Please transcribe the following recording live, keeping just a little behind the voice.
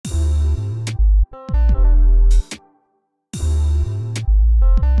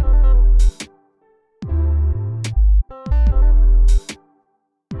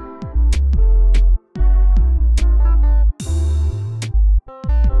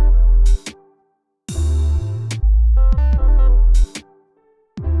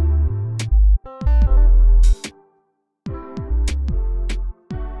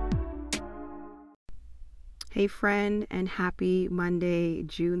Hey friend, and happy Monday,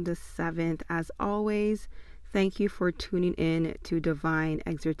 June the 7th. As always, thank you for tuning in to Divine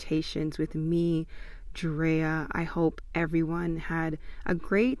Exhortations with me, Drea. I hope everyone had a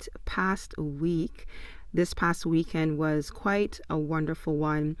great past week. This past weekend was quite a wonderful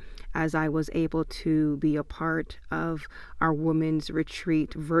one as I was able to be a part of our women's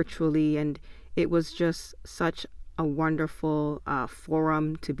retreat virtually, and it was just such a wonderful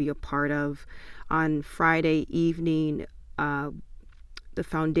forum to be a part of. On Friday evening, the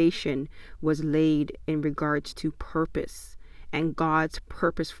foundation was laid in regards to purpose and God's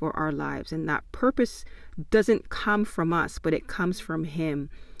purpose for our lives. And that purpose doesn't come from us, but it comes from Him.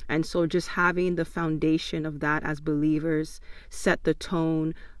 And so just having the foundation of that as believers set the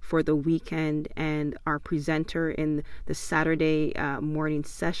tone for the weekend. And our presenter in the Saturday morning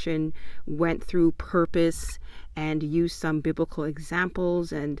session went through purpose and used some biblical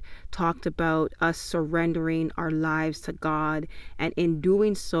examples and talked about us surrendering our lives to God. And in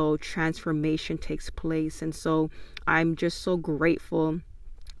doing so, transformation takes place. And so I'm just so grateful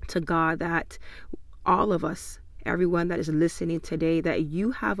to God that all of us, everyone that is listening today, that you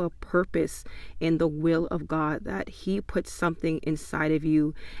have a purpose in the will of God, that He put something inside of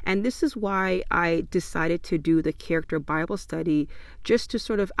you. And this is why I decided to do the character Bible study, just to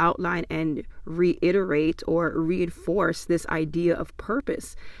sort of outline and reiterate or reinforce this idea of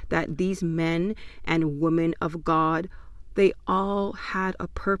purpose, that these men and women of God, they all had a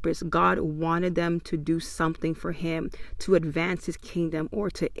purpose. God wanted them to do something for Him, to advance His kingdom, or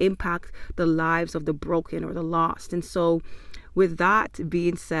to impact the lives of the broken or the lost. And so with that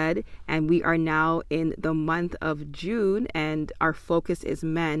being said, and we are now in the month of June and our focus is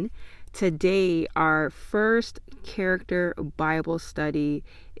men, today our first character Bible study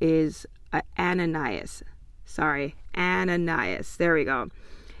is Ananias. Ananias. There we go.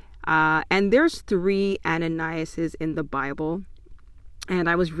 And there's 3 Ananiases in the Bible. And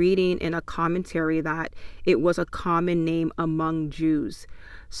I was reading in a commentary that it was a common name among Jews.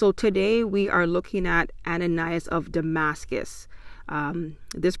 So today we are looking at Ananias of Damascus.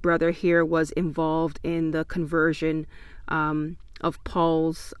 This brother here was involved in the conversion of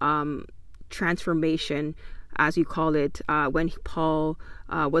Paul's transformation, as you call it, when Paul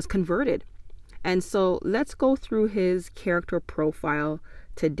was converted. And so let's go through his character profile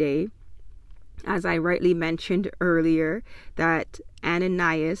today. As I rightly mentioned earlier, that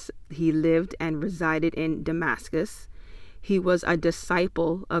Ananias, he lived and resided in Damascus. He was a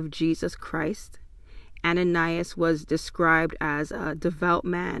disciple of Jesus Christ. Ananias was described as a devout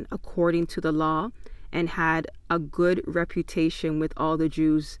man according to the law and had a good reputation with all the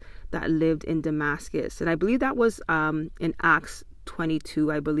Jews that lived in Damascus. And I believe that was in Acts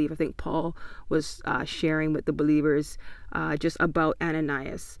 22, I believe. I think Paul was sharing with the believers just about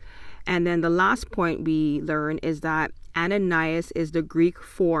Ananias. And then the last point we learn is that Ananias is the Greek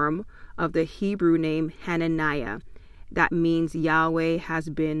form of the Hebrew name Hananiah. That means Yahweh has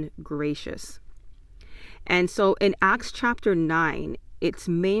been gracious. And so in Acts chapter 9, it's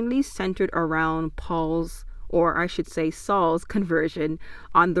mainly centered around Paul's, or I should say Saul's, conversion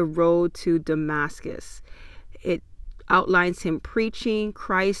on the road to Damascus. It outlines him preaching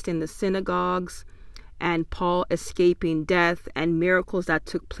Christ in the synagogues and Paul escaping death and miracles that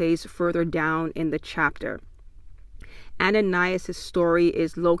took place further down in the chapter. Ananias' story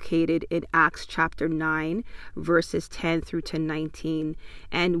is located in Acts chapter 9, verses 10 through to 19,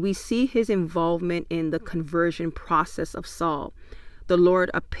 and we see his involvement in the conversion process of Saul. The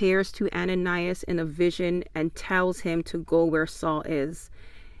Lord appears to Ananias in a vision and tells him to go where Saul is.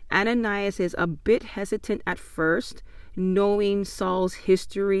 Ananias is a bit hesitant at first, knowing Saul's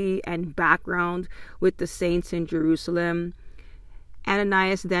history and background with the saints in Jerusalem.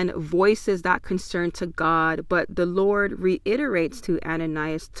 Ananias then voices that concern to God, but the Lord reiterates to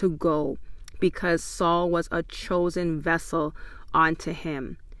Ananias to go because Saul was a chosen vessel unto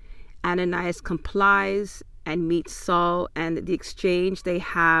him. Ananias complies and meets Saul, and the exchange they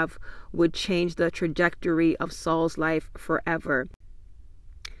have would change the trajectory of Saul's life forever.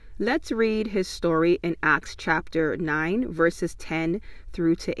 Let's read his story in Acts chapter 9, verses 10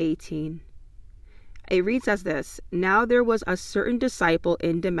 through to 18. It reads as this: Now there was a certain disciple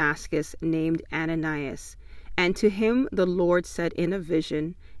in Damascus named Ananias, and to him the Lord said in a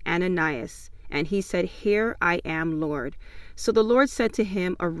vision, Ananias. And he said, Here I am, Lord. So the Lord said to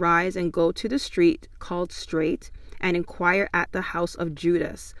him, Arise and go to the street called Straight, and inquire at the house of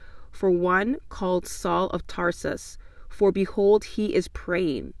Judas, for one called Saul of Tarsus, for behold, he is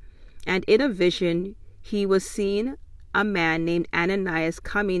praying. And in a vision he was seen a man named Ananias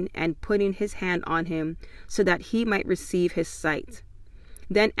coming and putting his hand on him, so that he might receive his sight.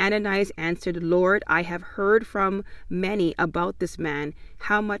 Then Ananias answered, Lord, I have heard from many about this man,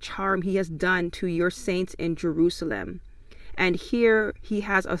 how much harm he has done to your saints in Jerusalem. And here he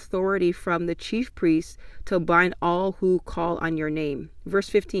has authority from the chief priests to bind all who call on your name. Verse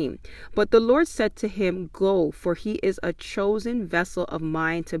 15. But the Lord said to him, Go, for he is a chosen vessel of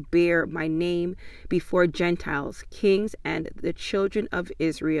mine to bear my name before Gentiles, kings, and the children of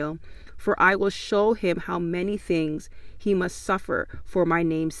Israel. For I will show him how many things he must suffer for my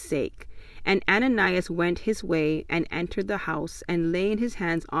name's sake. And Ananias went his way and entered the house, and laying his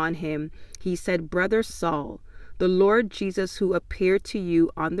hands on him, he said, Brother Saul, the Lord Jesus, who appeared to you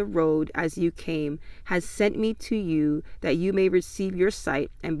on the road as you came, has sent me to you that you may receive your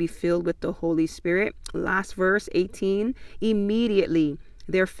sight and be filled with the Holy Spirit. Last verse, 18. Immediately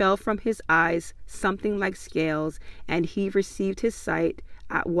there fell from his eyes something like scales, and he received his sight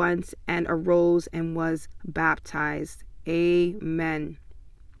at once and arose and was baptized. Amen.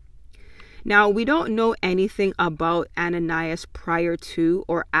 Now, we don't know anything about Ananias prior to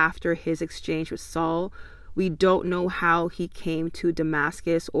or after his exchange with Saul. We don't know how he came to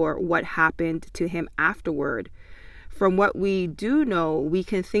Damascus or what happened to him afterward. From what we do know, we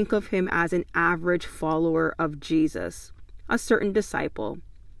can think of him as an average follower of Jesus, a certain disciple.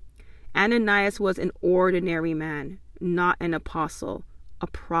 Ananias was an ordinary man, not an apostle, a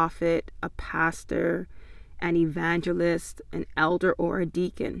prophet, a pastor, an evangelist, an elder, or a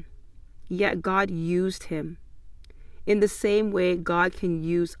deacon. Yet God used him. In the same way, God can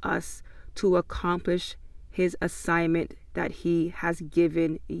use us to accomplish his assignment that he has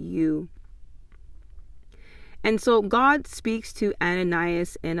given you. And so God speaks to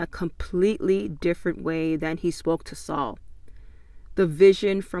Ananias in a completely different way than he spoke to Saul. The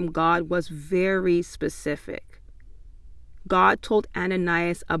vision from God was very specific. God told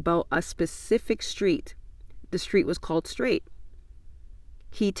Ananias about a specific street. The street was called Straight.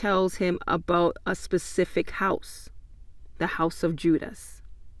 He tells him about a specific house, the house of Judas,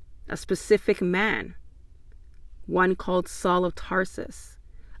 a specific man, one called Saul of Tarsus,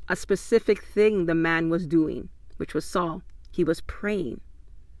 a specific thing the man was doing, which was Saul. He was praying.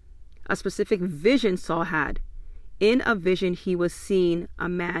 A specific vision Saul had. In a vision, he was seeing a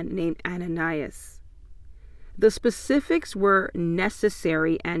man named Ananias. The specifics were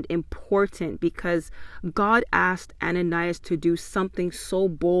necessary and important because God asked Ananias to do something so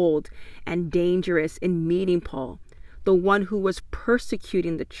bold and dangerous in meeting Paul, the one who was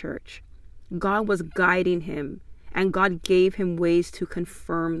persecuting the church. God was guiding him, and God gave him ways to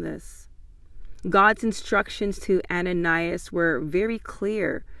confirm this. God's instructions to Ananias were very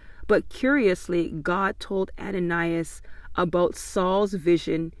clear, but curiously, God told Ananias about Saul's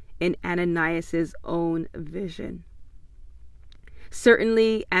vision in Ananias' own vision.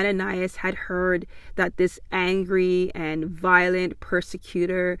 Certainly, Ananias had heard that this angry and violent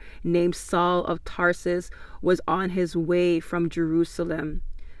persecutor named Saul of Tarsus was on his way from Jerusalem.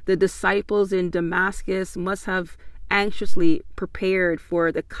 The disciples in Damascus must have anxiously prepared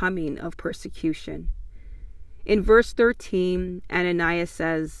for the coming of persecution. In verse 13, Ananias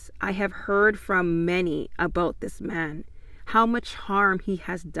says, I have heard from many about this man, how much harm he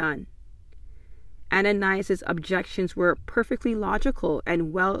has done. Ananias' objections were perfectly logical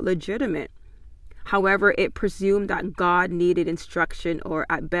and well legitimate. However, it presumed that God needed instruction or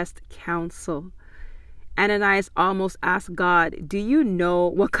at best counsel. Ananias almost asked God, do you know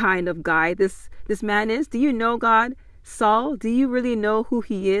what kind of guy this man is? Do you know, God? Saul, do you really know who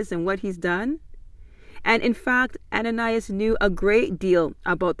he is and what he's done? And in fact, Ananias knew a great deal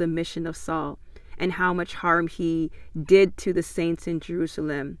about the mission of Saul and how much harm he did to the saints in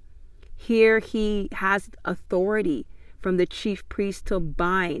Jerusalem. Here he has authority from the chief priest to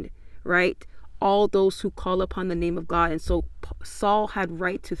bind, right, all those who call upon the name of God. And so Saul had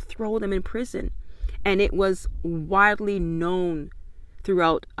right to throw them in prison. And it was widely known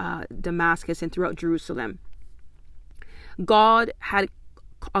throughout Damascus and throughout Jerusalem. God had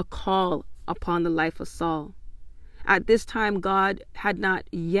a call upon the life of Saul. At this time, God had not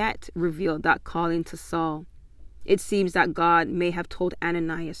yet revealed that calling to Saul. It seems that God may have told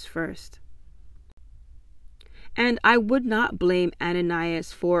Ananias first. And I would not blame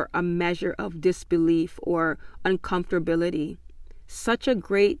Ananias for a measure of disbelief or uncomfortability. Such a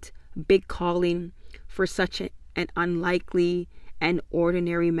great, big calling for such an unlikely and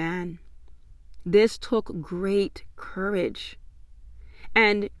ordinary man. This took great courage.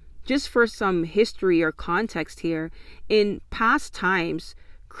 And just for some history or context here, in past times,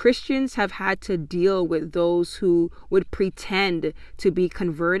 Christians have had to deal with those who would pretend to be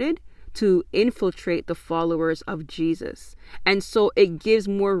converted to infiltrate the followers of Jesus. And so it gives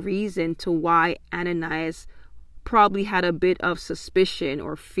more reason to why Ananias probably had a bit of suspicion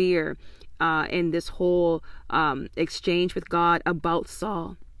or fear in this whole exchange with God about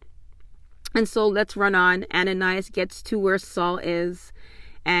Saul. And so let's run on. Ananias gets to where Saul is,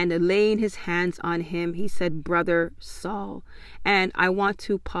 and laying his hands on him, he said, "Brother Saul." And I want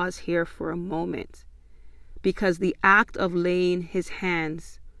to pause here for a moment, because the act of laying his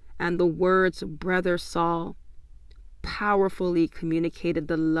hands and the words "Brother Saul" powerfully communicated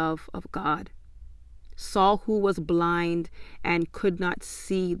the love of God. Saul, who was blind and could not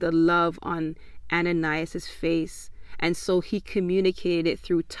see the love on Ananias' face, and so he communicated it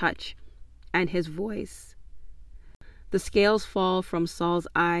through touch and his voice. The scales fall from Saul's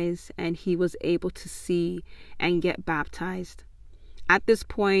eyes, and he was able to see and get baptized. At this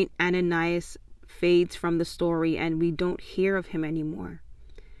point, Ananias fades from the story, and we don't hear of him anymore.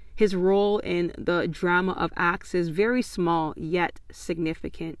 His role in the drama of Acts is very small, yet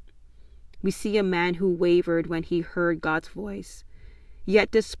significant. We see a man who wavered when he heard God's voice.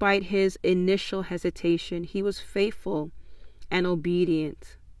 Yet despite his initial hesitation, he was faithful and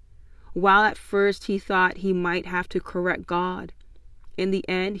obedient. While at first he thought he might have to correct God, in the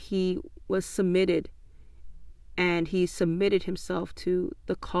end he was submitted, and he submitted himself to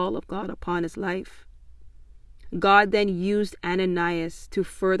the call of God upon his life. God then used Ananias to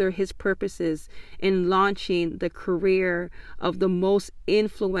further his purposes in launching the career of the most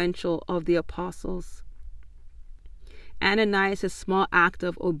influential of the apostles. Ananias' small act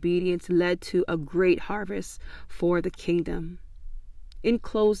of obedience led to a great harvest for the kingdom. In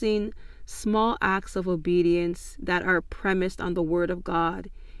closing, small acts of obedience that are premised on the Word of God,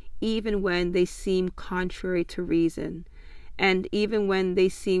 even when they seem contrary to reason, and even when they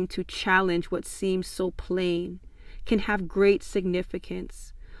seem to challenge what seems so plain, can have great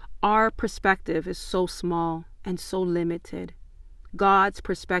significance. Our perspective is so small and so limited. God's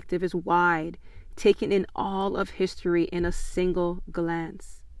perspective is wide, taken in all of history in a single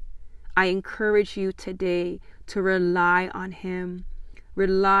glance. I encourage you today to rely on Him.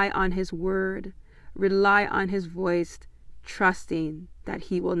 Rely on His word, rely on His voice, trusting that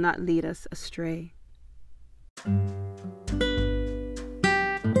He will not lead us astray.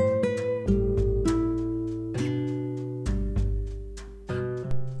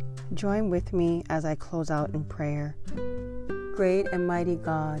 Join with me as I close out in prayer. Great and mighty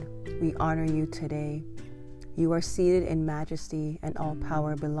God, we honor you today. You are seated in majesty, and all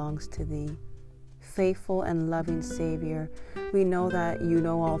power belongs to Thee. Faithful and loving Savior, we know that you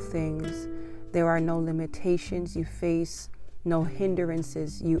know all things. There are no limitations you face, no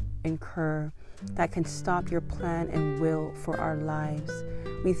hindrances you incur that can stop your plan and will for our lives.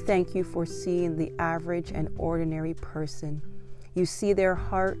 We thank you for seeing the average and ordinary person. You see their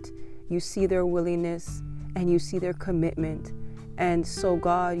heart, you see their willingness, and you see their commitment. And so,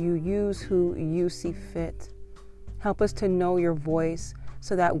 God, you use who you see fit. Help us to know your voice,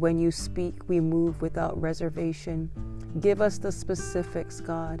 so that when you speak, we move without reservation. Give us the specifics,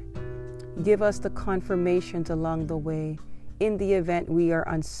 God. Give us the confirmations along the way. In the event we are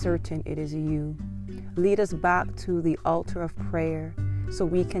uncertain it is you. Lead us back to the altar of prayer so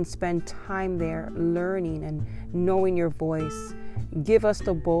we can spend time there learning and knowing your voice. Give us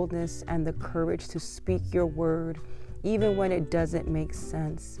the boldness and the courage to speak your word, even when it doesn't make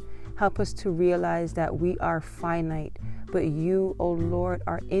sense. Help us to realize that we are finite, but you, O Lord,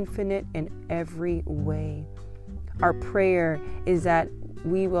 are infinite in every way. Our prayer is that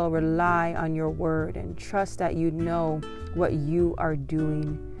we will rely on your word and trust that you know what you are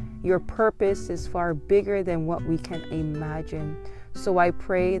doing. Your purpose is far bigger than what we can imagine. So I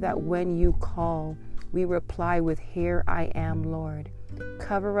pray that when you call, we reply with, "Here I am, Lord."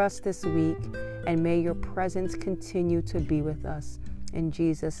 Cover us this week, and may your presence continue to be with us. In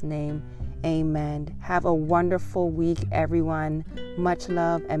Jesus' name, amen. Have a wonderful week, everyone. Much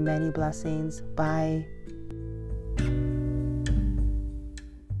love and many blessings. Bye.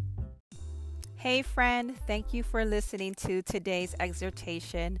 Hey, friend. Thank you for listening to today's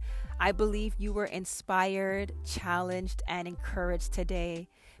exhortation. I believe you were inspired, challenged, and encouraged today.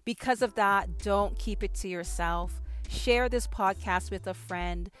 Because of that, don't keep it to yourself. Share this podcast with a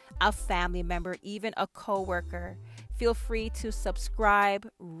friend, a family member, even a coworker. Feel free to subscribe,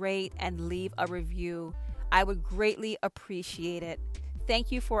 rate, and leave a review. I would greatly appreciate it.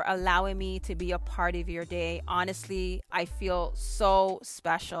 Thank you for allowing me to be a part of your day. Honestly, I feel so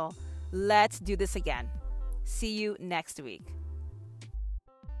special. Let's do this again. See you next week.